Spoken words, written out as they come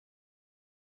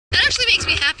That actually makes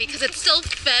me happy because it's still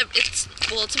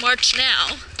it's March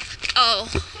now. Oh,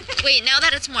 wait, now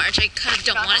that it's March, I kind of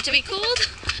don't want it to be cold.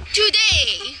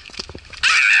 Today!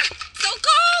 Ah! So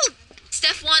cold!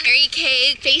 Steph won Mary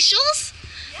Kay facials.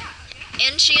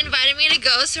 And she invited me to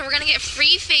go, so we're gonna get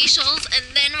free facials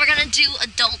and then we're gonna do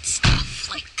adult stuff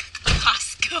like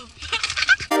Costco.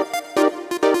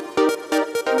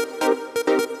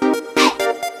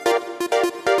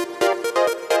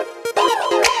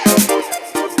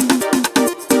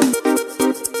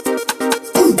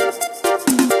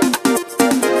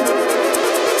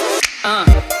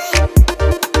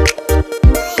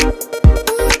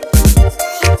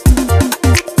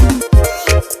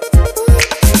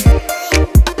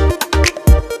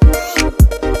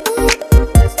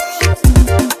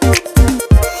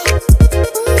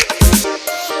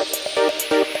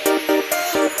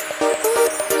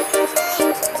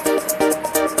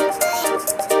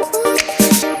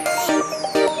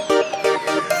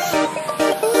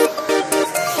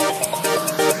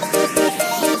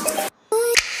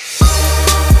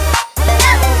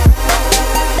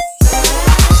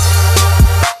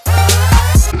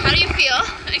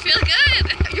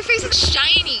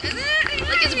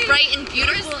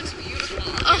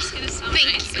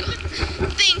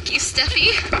 Thank you,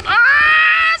 Steffi.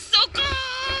 Ah, so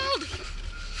cold!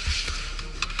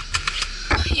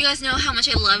 You guys know how much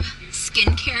I love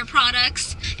skincare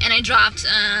products, and I dropped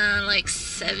like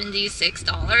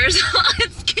 $76 on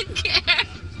skincare.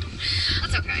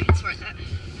 That's okay, it's worth it.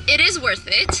 It is worth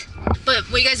it, but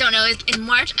what you guys don't know is in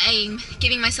March I'm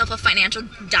giving myself a financial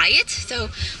diet. So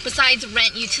besides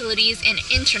rent, utilities, and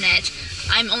internet,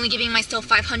 I'm only giving myself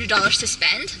 $500 to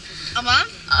spend. A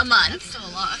month? A month. That's still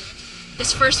a lot.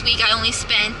 This first week I only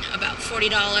spent about $40,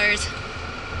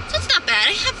 so it's not bad.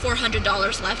 I have $400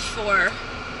 left for...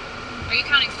 Are you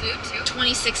counting food too?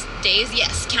 26 days,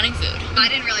 yes, counting food. I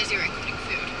didn't realize you were including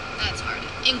food. That's hard.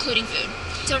 Including food.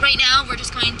 So right now we're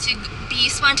just going to be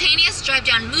spontaneous, drive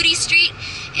down Moody Street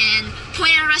and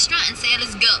point at a restaurant and say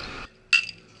let's go.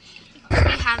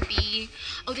 We have the,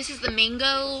 oh, this is the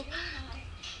mango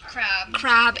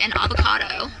crab and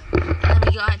avocado. And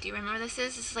then we got, do you remember what this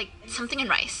is? This is like something in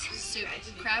rice. Soup.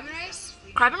 Crab and rice?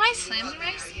 Crab and rice? Clams and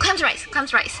rice? Clams and rice.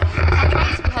 Clams and rice. Clams and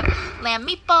rice. We have lamb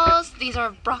meatballs. These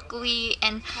are broccoli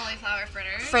and cauliflower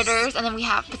fritters. Fritters. And then we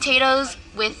have potatoes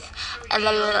with a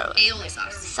little aioli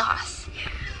sauce.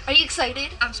 Are you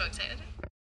excited? I'm so excited.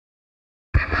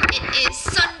 It is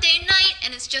Sunday night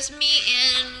and it's just me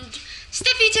and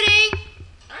Steffi today.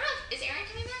 I don't know. Is Erin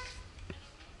coming back?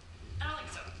 I don't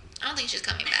think so. I don't think she's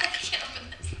coming back. I can't open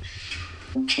this.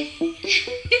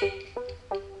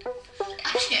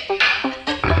 I can't do that.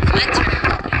 That's her.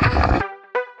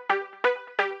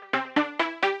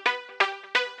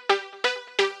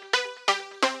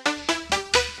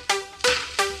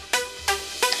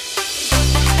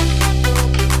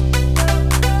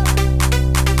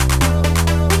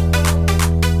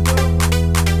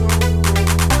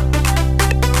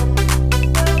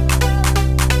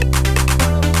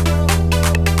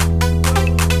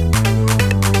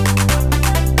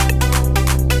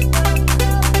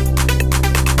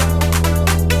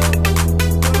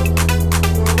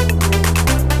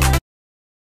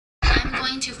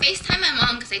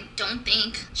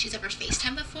 She's ever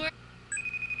FaceTime before.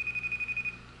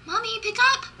 Mommy, pick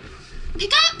up!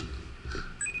 Pick up!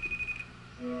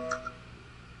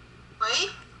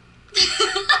 Wait.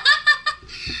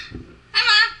 Hi,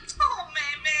 Ma. Oh,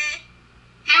 baby.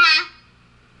 Hi, Ma.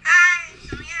 Hi.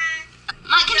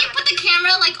 Ma, can you put the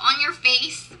camera like on your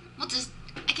face? We'll just,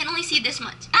 I can only see this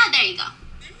much. Ah, there you go.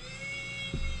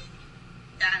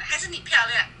 还是你漂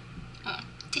亮。嗯，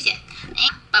谢谢。哎，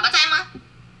爸爸在吗？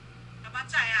爸爸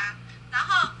在啊。然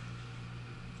后，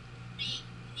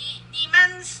你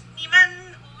们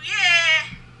5月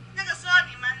那个时候，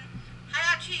你们还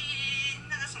要去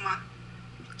那个什么？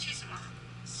去什么？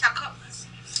小课。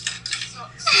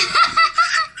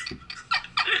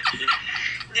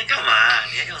你干嘛？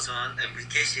你要用什么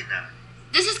application 啊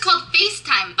 ？This is called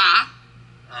FaceTime, 爸。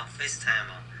哦 ，FaceTime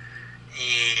哦。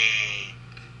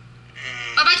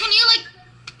Baba, can you like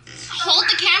hold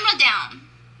the camera down?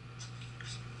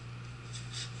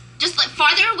 Just like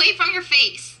farther away from your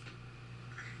face.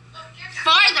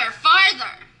 Farther.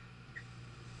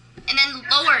 And then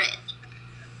lower it.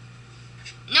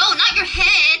 No, not your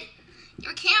head.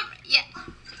 Your camera. Yeah.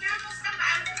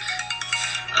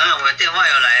 我的电话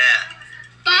又来了。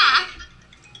爸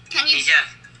can 等 you... 一下。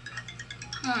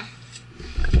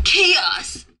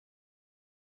Chaos.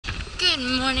 Good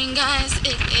morning, guys.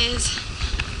 It is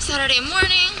Saturday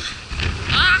morning.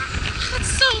 Ah,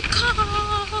 it's so cold.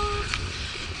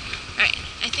 Alright,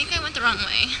 I think I went the wrong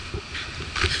way.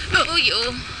 Oh,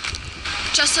 you.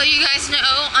 Just so you guys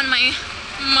know, on my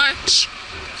March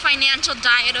financial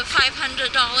diet of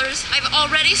 $500, I've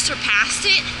already surpassed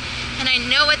it, and I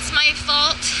know it's my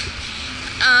fault.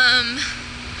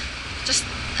 Just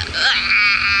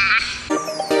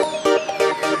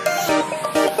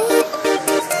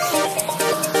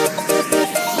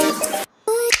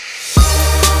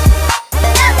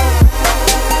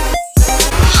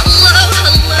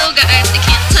hello guys, I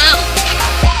can't tell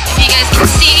if you guys can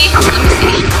see.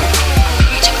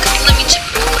 Let me check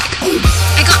real quick.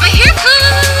 I got my hair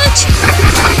cut.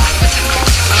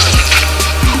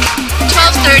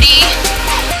 12:30.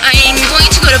 I'm going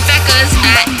to go to Becca's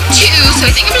at 2, so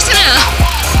I think I'm just gonna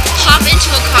hop into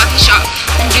a coffee shop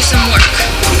and do some work.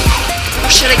 Or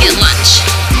should I get lunch?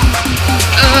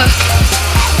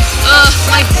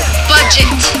 My budget.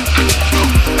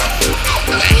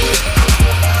 Okay.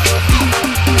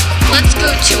 Let's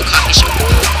go to a coffee shop.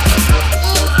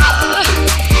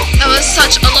 That was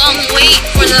such a long wait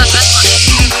for the bus line. I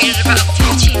think I waited about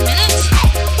 15 minutes.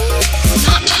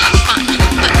 Not fun,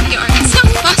 but we are in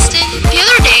South Boston. The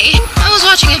other day, I was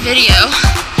watching a video,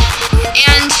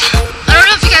 and I don't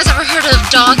know if you guys ever heard of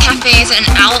dog cafes and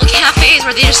owl cafes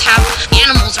where they just have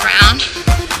animals around.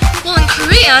 Well, in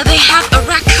Korea, they have a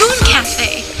raccoon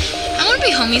cafe. I want to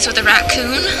be homies with a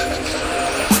raccoon.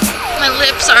 My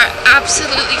lips are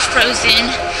absolutely frozen.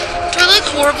 Do I look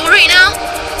horrible right now?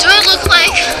 Do I look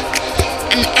like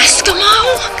an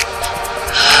Eskimo?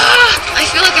 I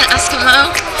feel like an Eskimo,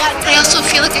 but I also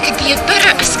feel like I could be a better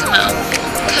Eskimo,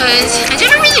 because I did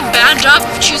a really bad job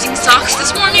of choosing socks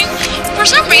this morning. For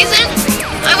some reason,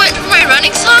 I went for my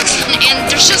running socks, and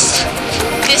there's just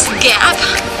this gap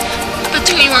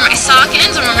between where my sock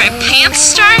ends and where my pants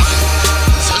start.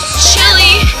 So it's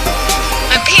chilly.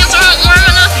 My pants aren't warm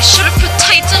enough. I should have put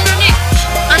tights underneath.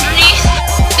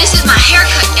 This is my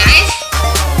haircut, guys.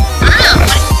 I don't know.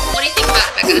 What do you think about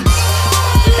it, Becca?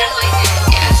 I like it.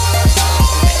 Yeah.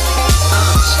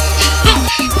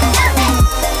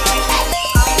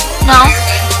 No.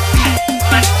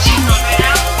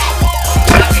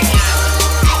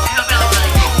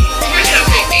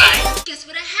 Guess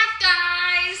what I have,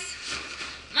 guys?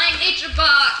 My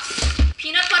NatureBox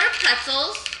peanut butter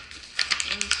pretzels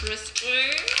and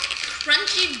crispy,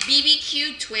 crunchy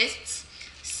BBQ twists,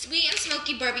 sweet and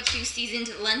smoky barbecue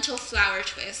seasoned lentil flour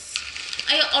twists.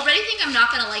 I already think I'm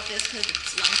not gonna like this because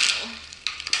it's lentil.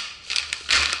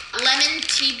 Lemon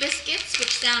tea biscuits,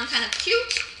 which sound kind of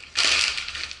cute.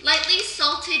 Lightly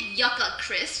salted yucca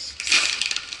crisps.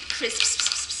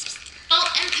 Salt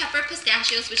and pepper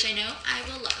pistachios, which I know I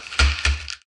will love.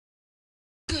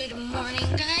 Good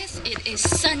morning, guys. It is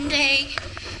Sunday.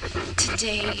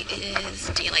 Today is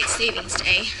Daylight Savings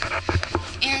Day.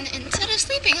 And instead of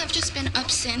sleeping, I've just been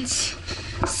up since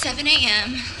 7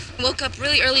 a.m. Woke up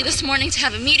really early this morning to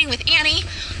have a meeting with Annie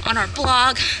on our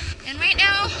blog. And right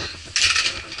now,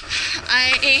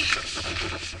 I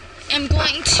am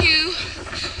going to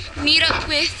meet up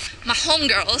with my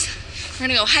homegirls. We're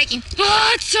gonna go hiking.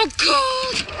 Oh, it's so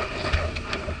cold!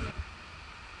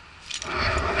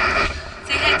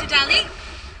 Say hi to Dolly.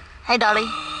 Hi, Dolly.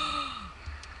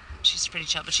 She's pretty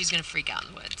chill, but she's gonna freak out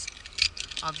in the woods.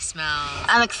 All the smells.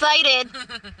 I'm excited.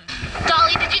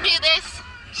 Dolly, did you do this?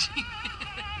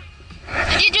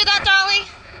 Did you do that, Dolly?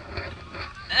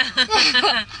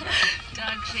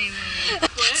 Dog shaming.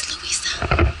 That's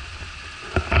Luisa.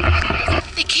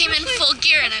 They came in full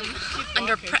gear and I'm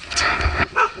under prepped.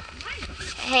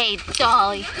 Hey,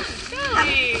 Dolly.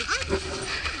 Dolly.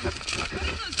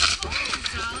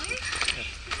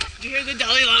 Did you hear the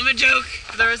Dalai Lama joke?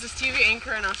 There was this TV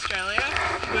anchor in Australia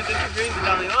who was interviewing the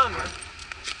Dalai Lama.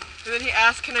 And then he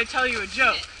asked, "Can I tell you a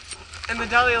joke?" And the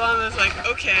Dalai Lama is like,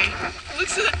 "Okay."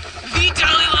 Looks at the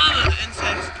Dalai Lama and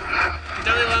says, the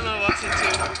Dalai Lama walks into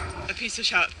a pizza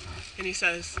shop and he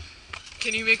says,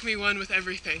 "Can you make me one with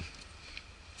everything?"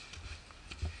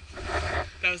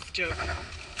 That was the joke.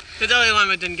 The Dalai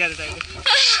Lama didn't get it either.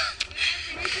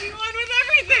 Make me one with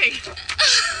everything!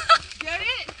 Get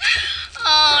it?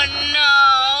 Oh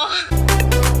no.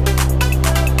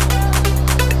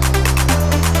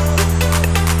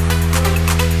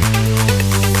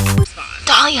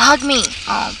 Dolly, hug me.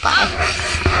 Oh, bye.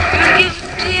 You want to give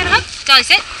Juliet a hug? Dolly,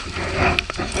 sit.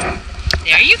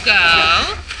 There you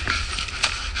go.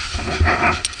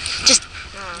 Just.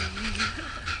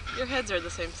 Your heads are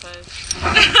the same size.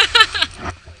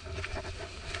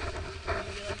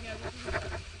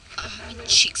 My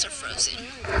cheeks are frozen.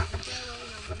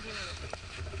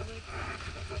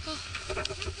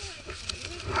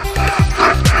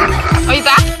 Are you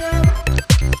back?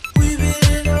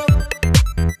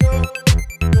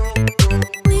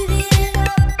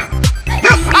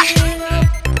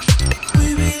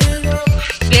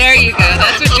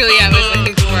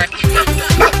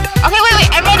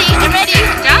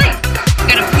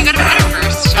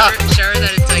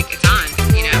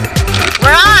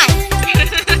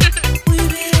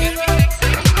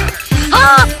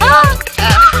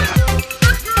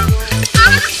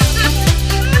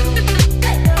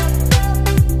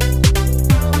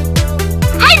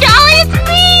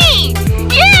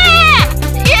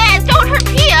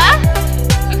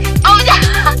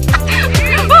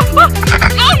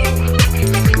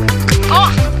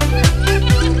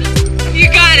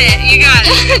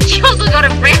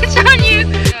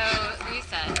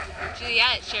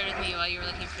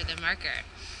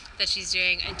 that she's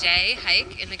doing a day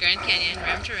hike in the Grand Canyon,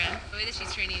 rim to rim. The way that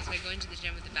she's training is by going to the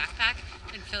gym with the backpack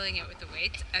and filling it with the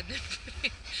weights, and then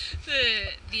putting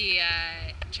the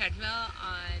treadmill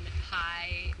on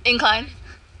high incline.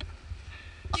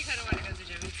 You kind of want to go to the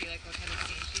gym and see like what kind of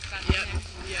scene she's got in there.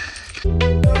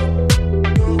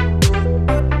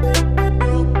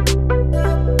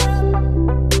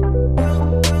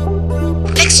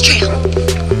 Next trail.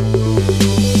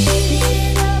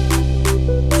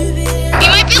 You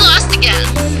might be lost again.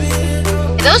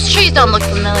 Those trees don't look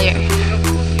familiar.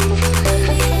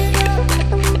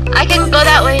 I can go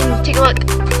that way and take a look.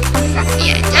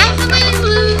 Yeah, definitely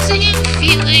losing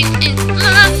feeling in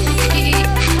my feet.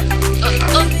 Oh,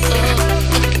 oh, oh,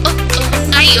 oh, oh,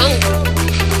 oh, ayo.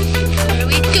 Where are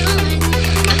we going?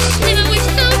 I swear we're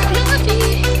so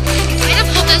fluffy. I have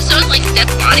hope that there's like dead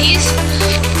bodies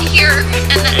here,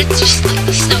 and that it's just like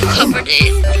the snow covered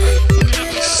it, and then it'll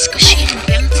be squishy and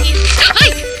bouncy. Hi!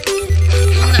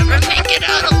 We'll never make it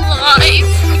out alive.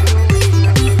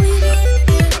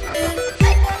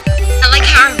 I like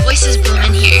how our voices boom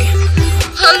in here.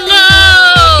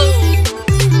 Hello!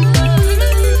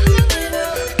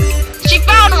 She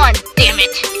found one, damn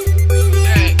it.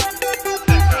 Alright.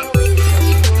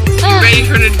 You ready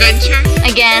for an adventure?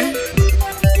 Again.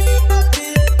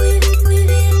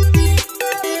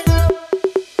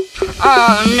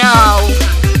 Oh no.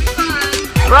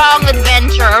 Wrong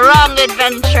adventure, wrong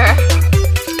adventure.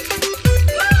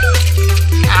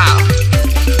 Ow.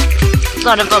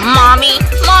 Son of a mommy.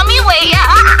 Mommy, wait.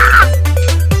 Ah!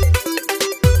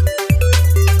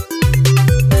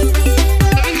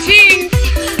 17.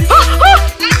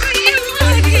 That's what you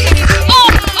wanted.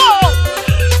 Oh,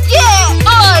 yeah,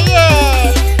 oh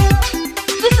yeah.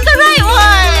 This is the right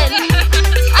one.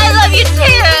 I love you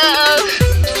too.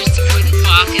 Just wouldn't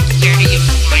walk and stare at you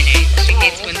whining. She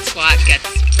hates when squat gets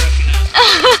broken up.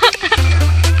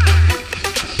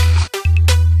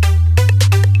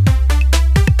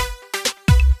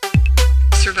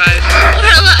 Survived.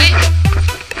 We're alive.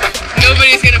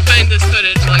 Nobody's gonna find this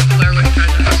footage like Blair Witch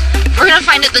Project. We're gonna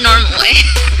find it the normal way.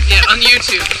 Yeah, on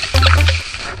YouTube.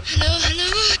 Hello,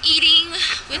 hello. Eating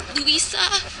with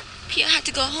Luisa. Pia had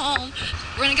to go home.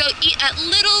 We're gonna go eat at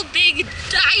Little Big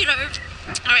Diner.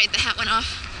 Alright, the hat went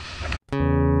off.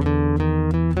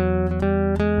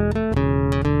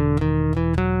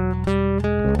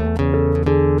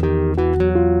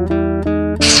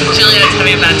 Juliet's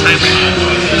having a bad time right now.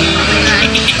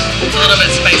 It's a little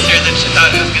bit spicier than she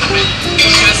thought it was gonna be.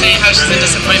 She was saying how she's a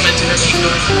disappointment to her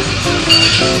people.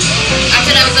 I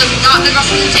said I was not a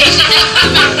representation.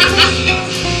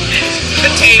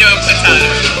 Potato. So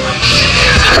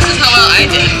this is how well I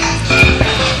did.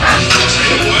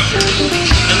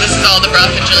 And this is all the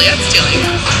broth that Juliet's stealing.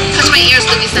 Touch my ears,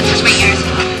 Luisa. Touch my ears.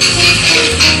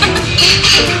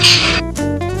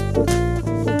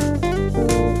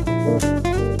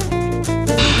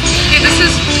 Hey, this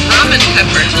is ramen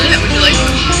pepper. Juliet, would you like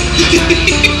some?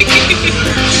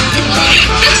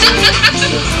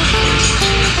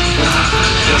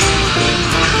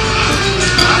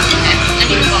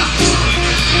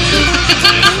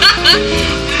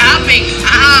 Tapping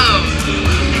out.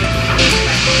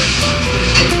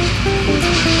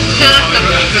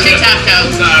 She tapped out.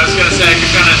 I was gonna say I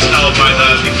could kind of tell by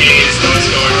the gaze that was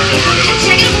going forward. It was,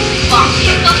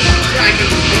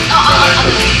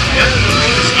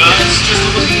 it's just a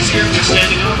little easier if you're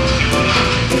standing up.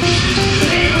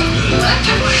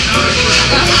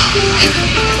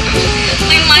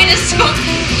 My mind is so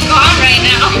gone right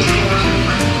now.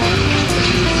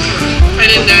 I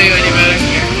didn't know you any better.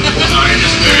 No, you're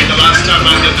just very. The last time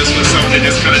I did this with somebody,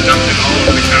 just kind of dumped it all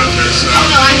over the counter. So. Oh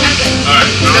no, I'm good. All right.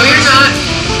 No, you're not.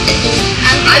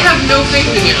 I have no faith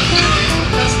in you.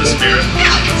 That's the spirit. No.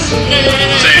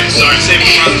 Same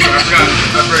month.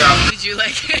 I forgot. Did you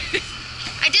like it?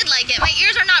 I did like it. My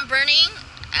ears are not burning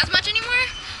as much anymore,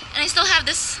 and I still have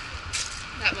this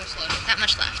That much left. that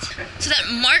much left. So that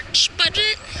March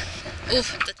budget.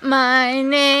 Oof. My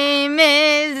name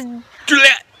is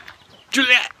Juliet.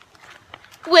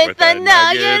 with a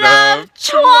nugget of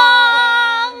twat.